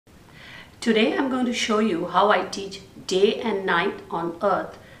Today I'm going to show you how I teach day and night on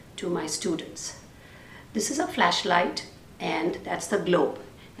earth to my students. This is a flashlight and that's the globe.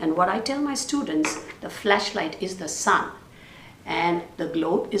 And what I tell my students, the flashlight is the sun and the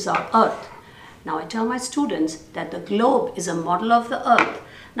globe is our earth. Now I tell my students that the globe is a model of the earth.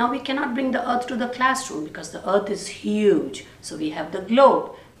 Now we cannot bring the earth to the classroom because the earth is huge. So we have the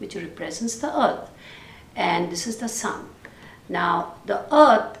globe which represents the earth and this is the sun. Now the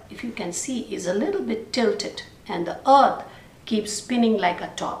earth, if you can see, is a little bit tilted and the earth keeps spinning like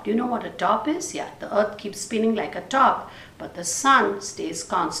a top. Do you know what a top is? Yeah, the earth keeps spinning like a top, but the sun stays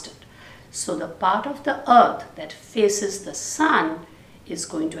constant. So the part of the earth that faces the sun is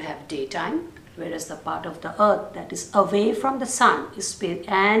going to have daytime, whereas the part of the earth that is away from the sun is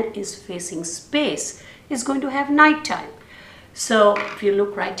facing space is going to have nighttime. So if you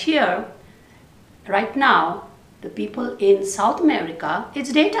look right here, right now, the people in South America,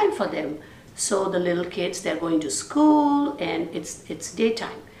 it's daytime for them. So the little kids, they're going to school and it's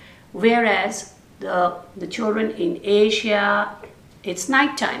daytime. Whereas the children in Asia, it's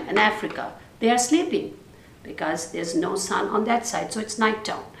nighttime. In Africa, they are sleeping because there's no sun on that side, so it's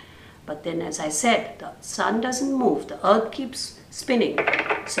nighttime. But then as I said, the sun doesn't move, the earth keeps spinning.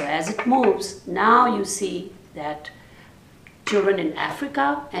 So as it moves, now you see that children in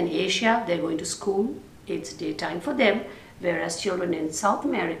Africa and Asia, they're going to school. It's daytime for them, whereas children in South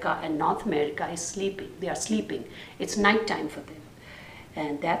America and North America is sleeping. They are sleeping. It's nighttime for them.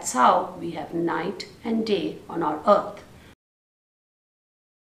 And that's how we have night and day on our earth.